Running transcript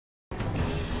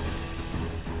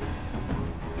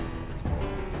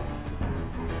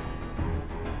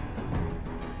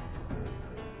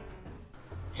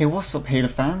Hey, what's up Halo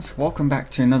fans, welcome back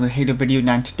to another Halo video.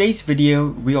 Now in today's video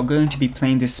we are going to be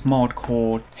playing this mod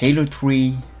called Halo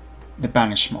 3 the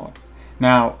Banished mod.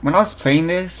 Now when I was playing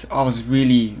this I was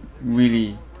really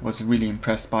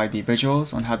impressed by the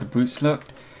visuals on how the brutes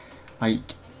looked.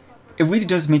 Like, it really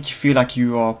does make you feel like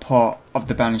you are part of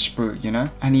the Banished brute, you know?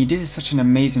 And he did such an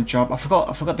amazing job. I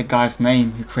forgot the guy's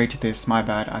name who created this, my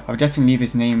bad. I'll definitely leave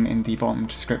his name in the bottom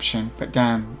description. But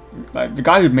damn, like the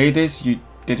guy who made this, you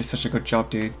did such a good job,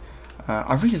 dude.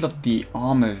 I really love the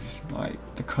armors, like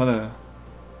the color.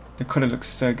 The color looks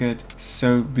so good,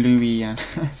 so bluey and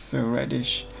so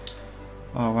reddish.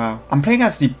 Oh wow. I'm playing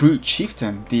as the brute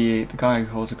chieftain, the guy who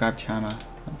holds a gravity hammer.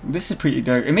 This is pretty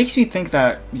dope. It makes me think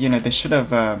that, you know, they should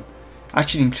have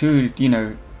actually included, you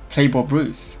know, playable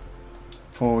brutes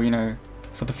for, you know,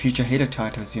 for the future Halo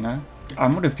titles, you know. I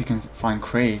wonder if we can find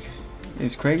Craig.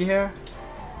 Is Craig here?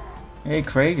 Hey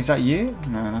Craig, is that you?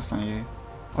 No, that's not you.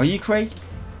 Are you Craig?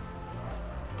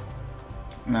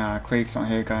 Nah, Craig's not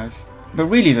here, guys. But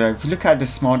really though, if you look at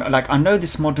this mod, like, I know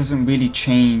this mod doesn't really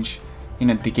change, you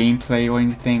know, the gameplay or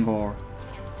anything, or...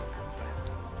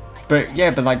 But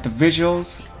yeah, but like the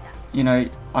visuals, you know,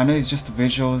 I know it's just the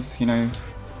visuals, you know,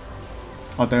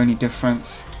 are the only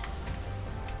difference.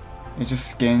 It's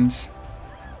just skins.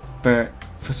 But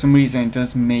for some reason it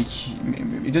does make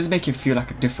it feel like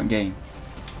a different game.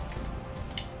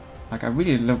 Like, I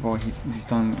really love what he's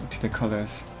done to the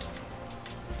colors.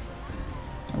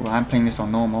 Well, I'm playing this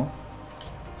on normal.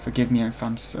 Forgive me if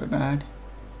I'm so bad.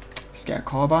 Let's get a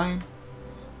carbine.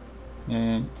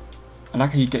 Yeah, I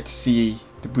like how you get to see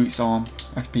the brute's arm,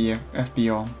 FB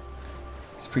arm.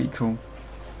 It's pretty cool.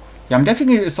 Yeah, I'm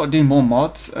definitely going to start doing more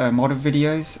mods, modder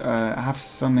videos. I have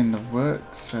some in the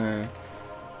works, so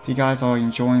if you guys are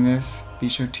enjoying this, be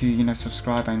sure to, you know,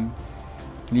 subscribe and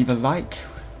leave a like.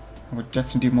 I would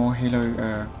definitely do more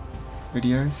Halo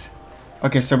videos.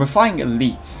 Okay, so we're fighting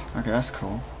elites. Okay, that's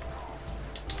cool.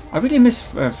 I really miss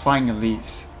fighting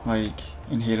elites, like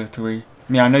in Halo 3.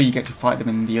 I mean, I know you get to fight them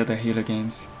in the other Halo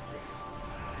games,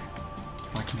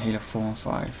 like in Halo 4 and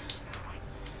 5.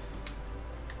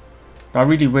 But I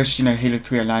really wish, you know, Halo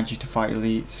 3 allowed you to fight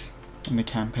elites in the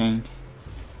campaign.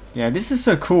 Yeah, this is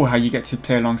so cool how you get to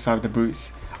play alongside the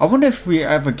brutes. I wonder if we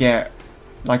ever get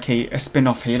like a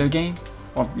spin-off Halo game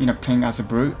of, you know, playing as a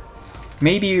brute.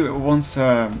 Maybe once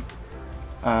after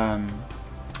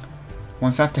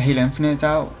Halo Infinite is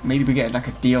out, maybe we get like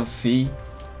a DLC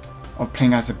of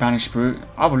playing as a Banished brute.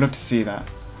 I would love to see that.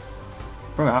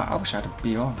 Bro, I wish I had a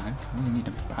BR, man. I really need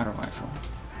a battle rifle.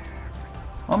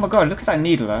 Oh my god, look at that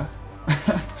needler.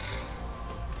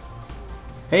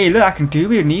 Hey, look, I can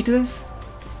two-wheel needlers.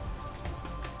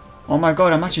 Oh my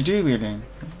god, I'm actually two-wheeling.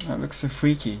 That looks so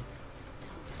freaky.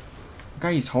 The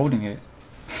guy, he's holding it.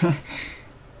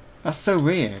 That's so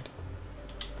weird.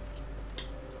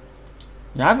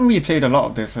 Yeah, I haven't really played a lot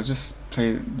of this. I just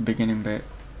played the beginning bit.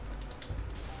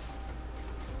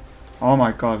 Oh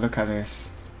my god, look at this.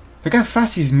 Look how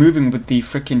fast he's moving with the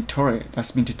freaking turret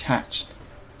that's been detached.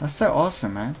 That's so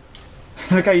awesome, man.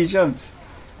 Look how he jumps.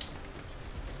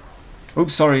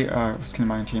 Oops, sorry. I was killing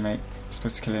my own teammate. I'm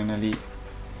supposed to kill an elite.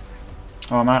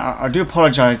 Oh man, I do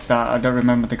apologize that I don't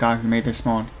remember the guy who made this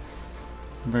mod.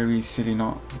 I'm very silly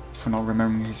for not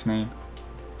remembering his name.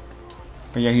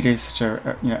 But yeah, he did such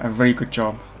a very good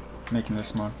job making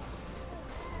this mod.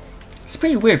 It's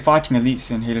pretty weird fighting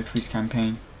elites in Halo 3's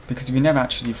campaign, because we never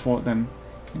actually fought them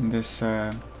in this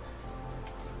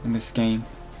game.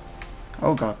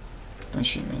 Oh god, don't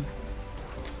shoot me.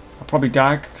 I'll probably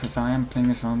die because I am playing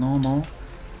this on normal.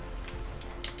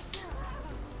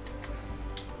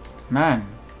 Man,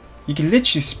 you can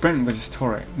literally sprint with this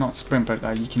turret. Not sprint, but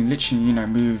like, you can literally, you know,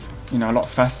 move, you know, a lot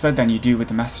faster than you do with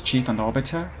the Master Chief and the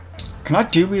Arbiter. Can I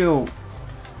dual?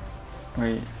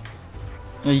 Wait.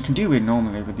 Yeah, you can dual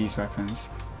normally with these weapons.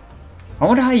 I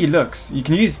wonder how he looks. You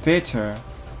can use theater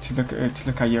to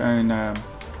look at your own.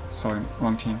 Sorry,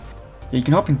 wrong team. Yeah, you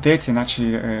can hop in theater and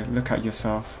actually look at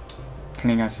yourself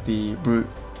playing as the brute.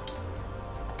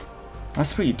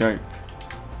 That's pretty dope.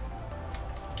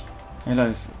 Hey,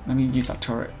 let me use that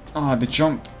turret. Ah, the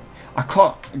jump. I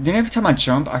can't. Then every time I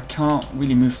jump, I can't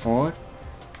really move forward.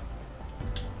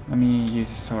 Let me use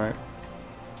this turret.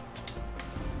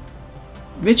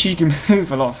 Literally, you can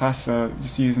move a lot faster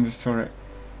just using this turret.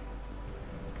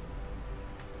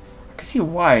 I can see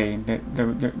why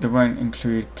they won't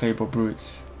include playable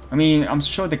brutes. I mean, I'm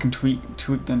sure they can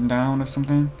tweak them down or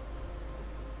something.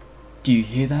 Do you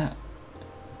hear that?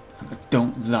 I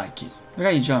don't like it. Look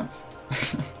how he jumps.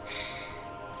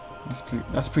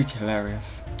 That's pretty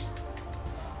hilarious.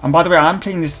 And by the way, I'm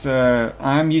playing this. I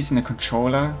am using a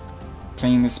controller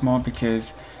playing this mod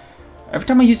because Every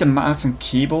time I use a mouse and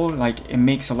keyboard, like it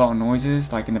makes a lot of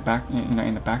noises, like in the back,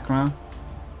 in the background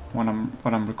when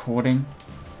I'm recording.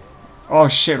 Oh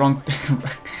shit! Wrong.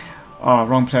 Oh,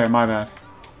 wrong player. My bad.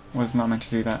 Was not meant to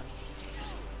do that.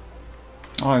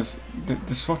 Oh, it's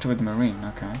the swatter with the Marine.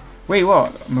 Okay. Wait,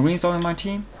 what? Marine's all in my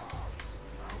team?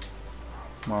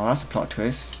 Well, that's a plot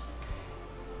twist.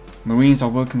 Marines are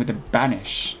working with the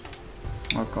Banished.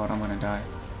 Oh god, I'm gonna die.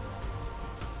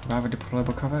 Do I have a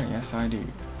deployable cover? Yes, I do.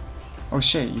 Oh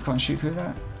shit, you can't shoot through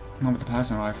that? Not with the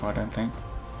plasma rifle, I don't think.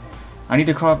 I need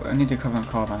to cover on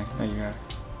carbine. There you go.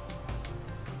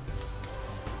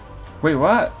 Wait,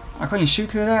 what? I can't even shoot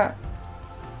through that?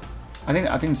 I think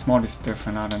this mod is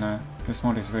different, I don't know. This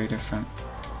mod is very different.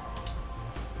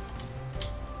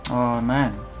 Oh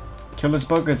man. Kill those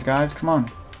buggers, guys, come on.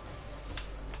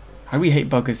 I really hate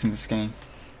buggers in this game.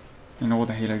 In all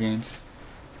the Halo games.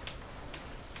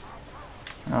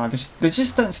 They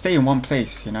just don't stay in one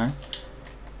place, you know?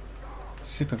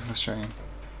 Super frustrating.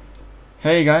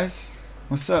 Hey guys,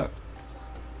 what's up?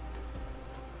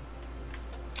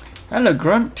 Hello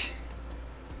Grunt.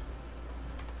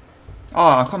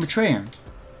 Oh, I can't betray him.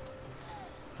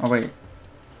 Oh wait.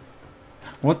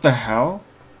 What the hell?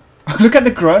 Look at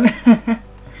the Grunt.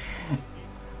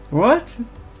 What?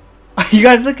 Are you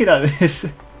guys looking at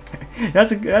this? He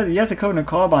has a Covenant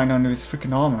carbine on his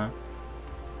freaking armor.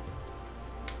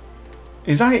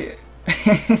 Is that...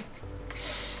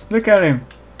 Look at him.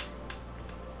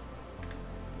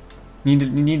 Need a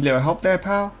little help there,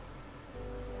 pal?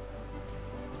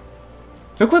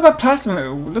 Look at my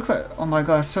plasma. Look at... Oh my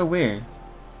god, that's so weird.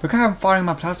 Look how I'm firing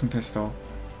my plasma pistol.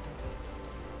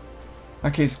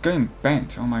 Like it's going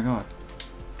bent. Oh my god.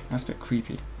 That's a bit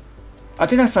creepy. I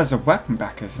think that's as a weapon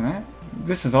back, isn't it?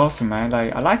 This is awesome, man.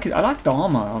 Like I like it. I like the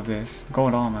armor of this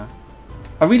gold armor.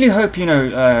 I really hope, you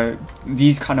know,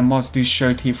 these kind of mods do show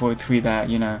T43 that,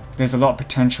 you know, there's a lot of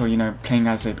potential, you know, playing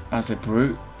as a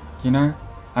brute, you know,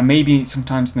 and maybe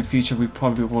sometimes in the future we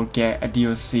probably will get a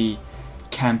DLC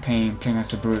campaign playing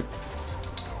as a brute,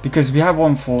 because we have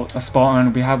one for a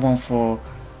Spartan, we have one for,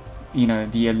 you know,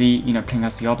 the elite, you know, playing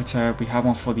as the Arbiter, we have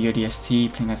one for the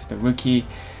ODST playing as the rookie.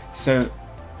 So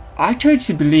I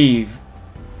totally believe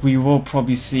we will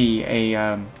probably see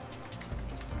a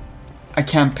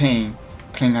campaign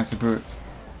playing as a brute.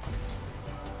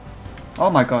 Oh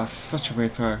my gosh, such a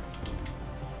weird throw.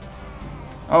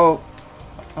 Oh,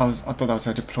 I thought that was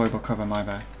a deployable cover, my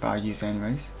bad, but I use it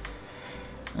anyways.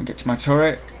 And get to my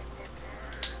turret.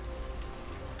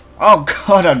 Oh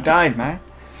god, I died, man.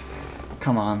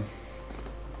 Come on.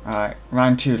 Alright,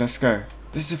 round 2, let's go.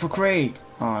 This is for Craig.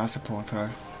 Oh, that's a poor throw.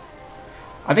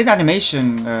 I think the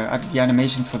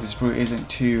animations for this brute isn't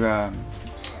too,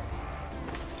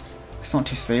 it's not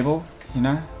too stable, you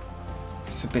know?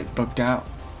 It's a bit bugged out.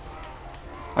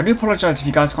 I do apologize if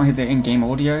you guys can't hear the in-game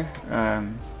audio. I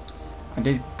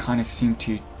did kind of seem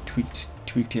to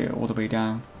tweaked it all the way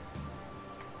down.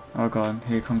 Oh god,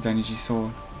 here comes Energy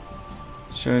Sword.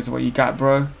 Shows what you got,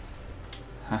 bro.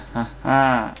 Ha ha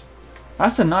ha.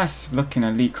 That's a nice looking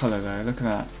elite colour though. Look at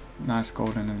that. Nice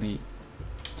golden elite.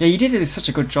 Yeah, you did such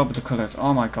a good job with the colours.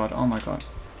 Oh my god, oh my god.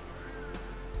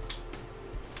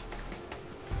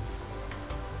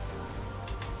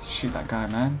 Shoot that guy,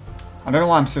 man. I don't know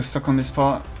why I'm so stuck on this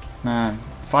part. Man,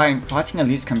 fighting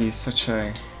elites can be such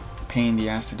a pain in the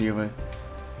ass to deal with.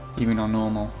 Even on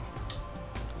normal.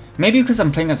 Maybe because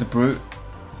I'm playing as a brute.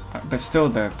 But still,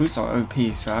 the boots are OP,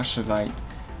 so I should like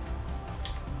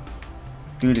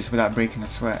do this without breaking a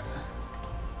sweat.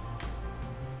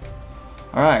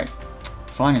 Alright,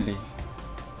 finally.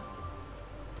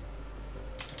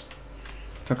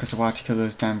 Took us a while to kill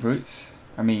those damn brutes.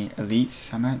 I mean,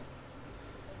 elites, I meant.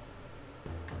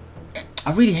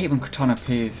 I really hate when Katana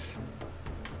appears.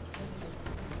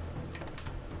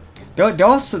 There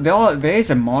is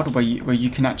a mod where you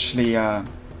can actually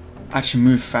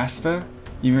move faster,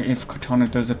 even if Katana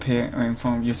does appear in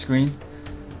front of your screen.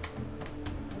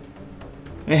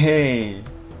 Hey,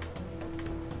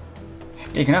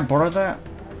 can I borrow that?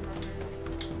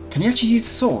 Can he actually use the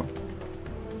sword?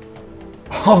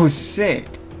 Oh, sick!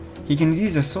 He can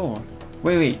use a sword.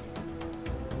 Wait.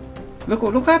 Look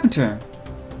what happened to him.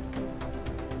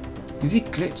 Is he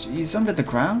glitched? He's under the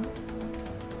ground?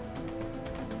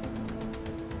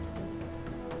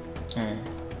 Hey,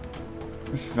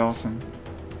 this is awesome.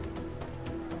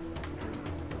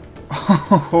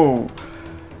 Oh,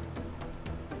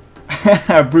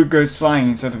 a brute goes flying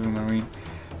instead of a marine.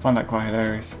 I find that quite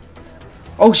hilarious.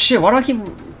 Oh shit! Why do I keep?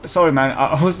 Sorry, man.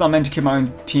 I was not meant to kill my own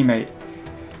teammate.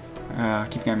 I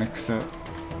keep getting mixed up.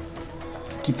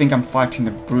 I keep thinking I'm fighting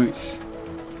the brutes.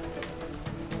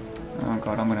 Oh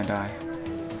god, I'm gonna die.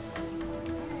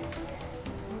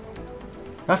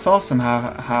 That's awesome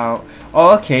how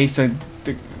oh okay, so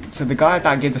the guy that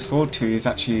I gave the sword to is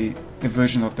actually the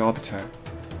version of the Arbiter.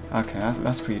 Okay,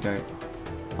 that's pretty dope.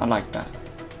 I like that.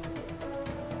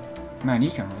 Man, he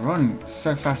can run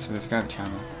so fast with his gravity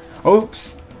hammer.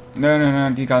 Oops! No,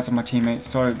 these guys are my teammates.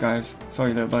 Sorry guys.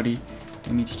 Sorry little buddy.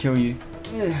 Didn't mean to kill you.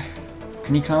 Ugh.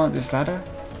 Can you climb up this ladder?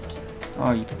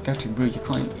 Oh, you pathetic brute. You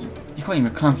can't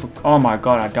even climb for... Oh my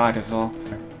god, I died as well.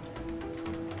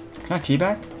 Can I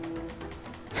teabag?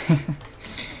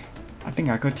 I think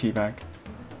I could teabag.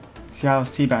 See how I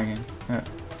was teabagging? Yeah.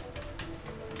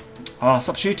 Oh,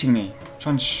 stop shooting me. I'm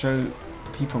trying to show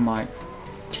people my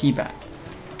teabag.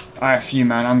 Alright, F you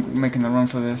man, I'm making a run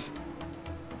for this.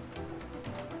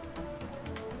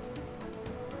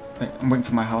 Wait, I'm waiting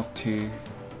for my health to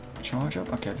charge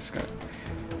up. Okay, let's go.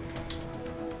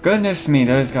 Goodness me,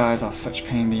 those guys are such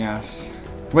pain in the ass.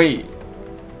 Wait.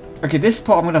 Okay, this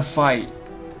part I'm gonna fight.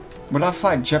 Will I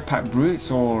fight jetpack brutes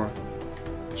or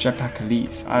jetpack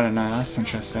elites? I don't know, that's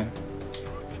interesting.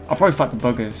 I'll probably fight the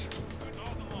buggers.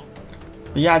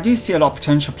 But yeah, I do see a lot of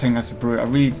potential playing as a brute. I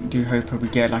really do hope we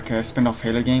get like a spin-off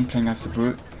Halo game playing as a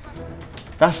brute.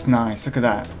 That's nice, look at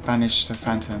that. Banished the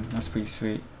Phantom, that's pretty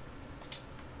sweet.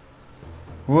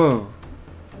 Whoa.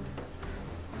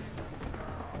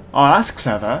 Oh, that's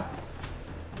clever.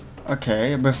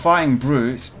 Okay, we're fighting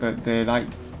brutes, but they're like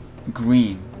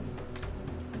green.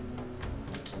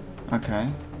 Okay.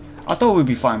 I thought we'd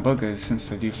be fighting buggers since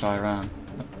they do fly around.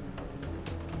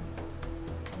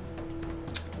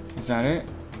 Is that it?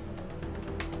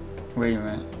 Wait a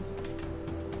minute.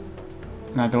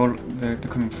 No, they're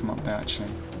coming from up there actually.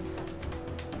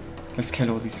 Let's kill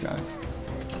all these guys.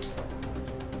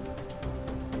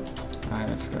 Alright,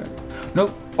 let's go.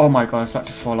 Nope! Oh my god, it's about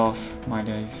to fall off. My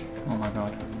days. Oh my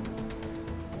god.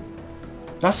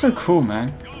 That's so cool,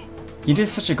 man. You did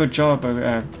such a good job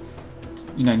of,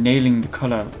 you know, nailing the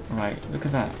color right. Look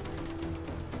at that.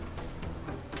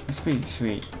 That's pretty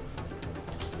sweet.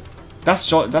 That's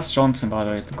Johnson, by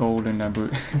the way, the golden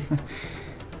brute.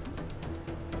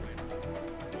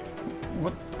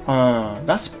 What?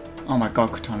 That's... Oh my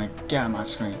god, Katana, get out of my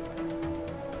screen.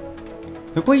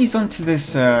 Look what he's done to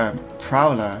this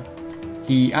Prowler.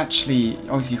 He actually...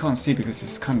 Obviously you can't see because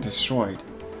it's kind of destroyed.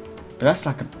 But that's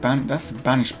like that's a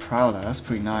Banished Prowler. That's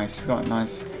pretty nice. It's got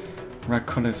nice red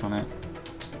colours on it.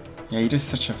 Yeah, he did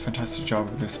such a fantastic job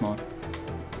with this mod.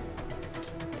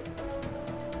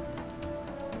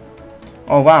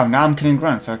 Oh wow, now I'm killing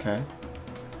grunts, okay.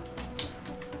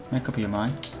 Make up your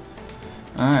mind.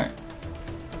 Alright.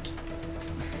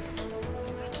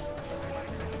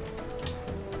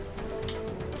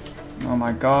 Oh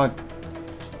my god.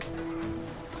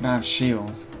 I don't have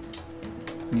shields.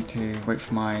 I need to wait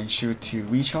for my shield to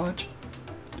recharge.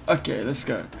 Okay, let's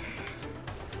go.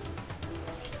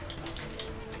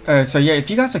 So yeah, if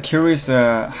you guys are curious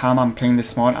how I'm playing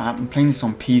this mod, I'm playing this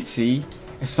on PC.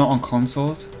 It's not on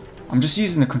consoles. I'm just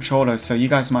using the controller, so you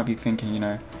guys might be thinking, you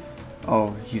know,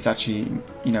 oh, he's actually,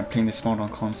 you know, playing this mod on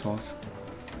consoles.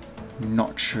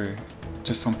 Not true.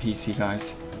 Just on PC,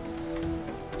 guys.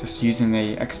 Just using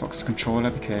the Xbox controller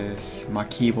because my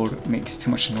keyboard makes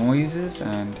too much noises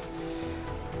and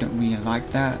I don't really like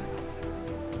that.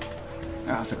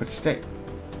 Ah, that's a good stick.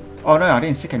 Oh no, I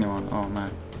didn't stick anyone. Oh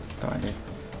man, thought I did.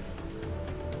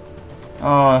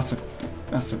 Oh,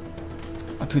 that's a.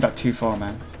 I took that too far,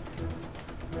 man.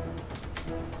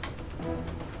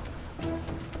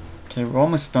 Okay, we're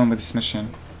almost done with this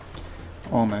mission.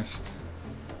 Almost.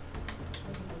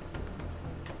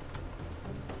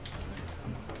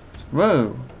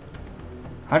 Whoa!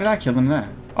 How did I kill them there?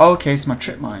 Oh, okay, it's my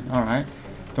trip mine. Alright.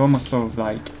 They're almost sort of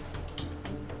like,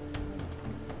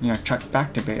 you know, tracked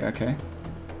back a bit, okay.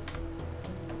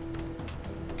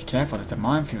 Be careful, there's a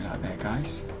minefield out there,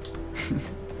 guys.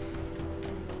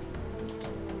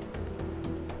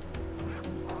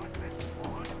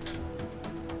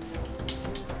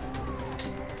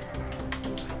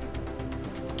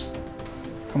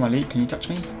 Come on, Lee, can you touch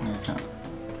me? No, you can't.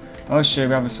 Oh shit,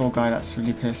 we have a sword guy that's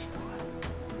really pissed.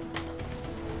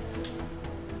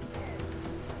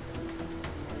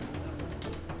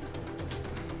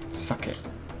 Suck it.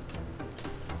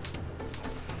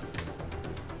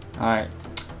 Alright.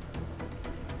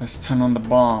 Let's turn on the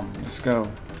bomb. Let's go.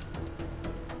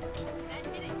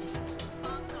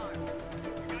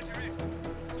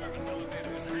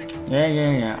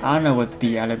 Yeah. I know what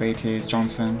the elevator is,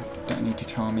 Johnson. Don't need to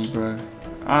tell me, bro.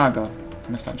 Ah, god.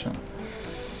 Missed that jump.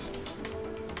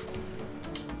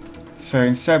 So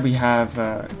instead we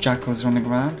have jackals running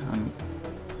around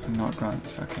and not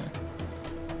grunts. Okay.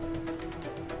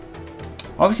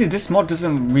 Obviously this mod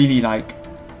doesn't really like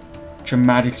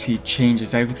dramatically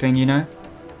changes everything, you know.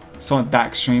 It's not that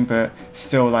extreme, but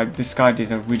still, like, this guy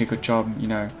did a really good job, you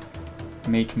know,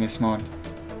 making this mod.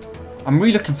 I'm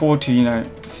really looking forward to, you know,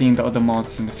 seeing the other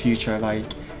mods in the future, like,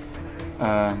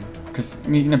 because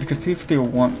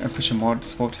 251 official mod is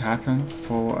supposed to happen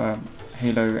for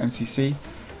Halo MCC.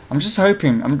 I'm just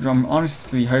hoping, I'm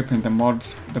honestly hoping the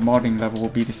modding level will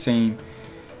be the same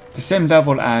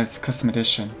level as Custom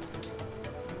Edition.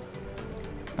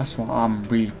 That's what I'm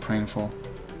really praying for.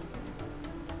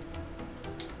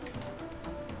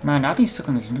 Man, I've been stuck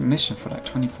on this mission for like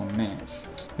 24 minutes.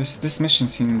 This mission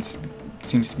seems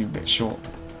to be a bit short.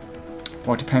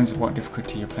 Well, it depends on what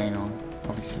difficulty you're playing on,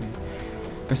 obviously.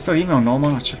 But still, even on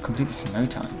normal, I should complete this in no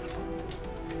time.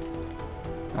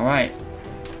 Alright.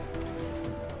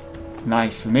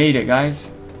 Nice, we made it,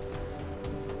 guys.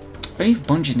 I believe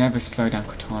Bungie never slow down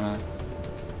Cortana.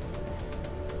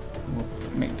 Will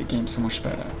make the game so much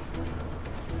better.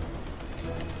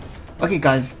 Okay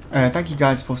guys, thank you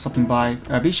guys for stopping by.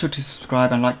 Be sure to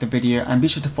subscribe and like the video, and be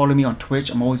sure to follow me on Twitch.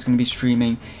 I'm always going to be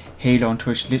streaming Halo on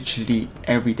Twitch literally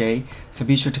every day. So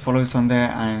be sure to follow us on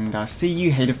there, and see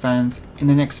you Halo fans in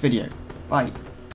the next video. Bye.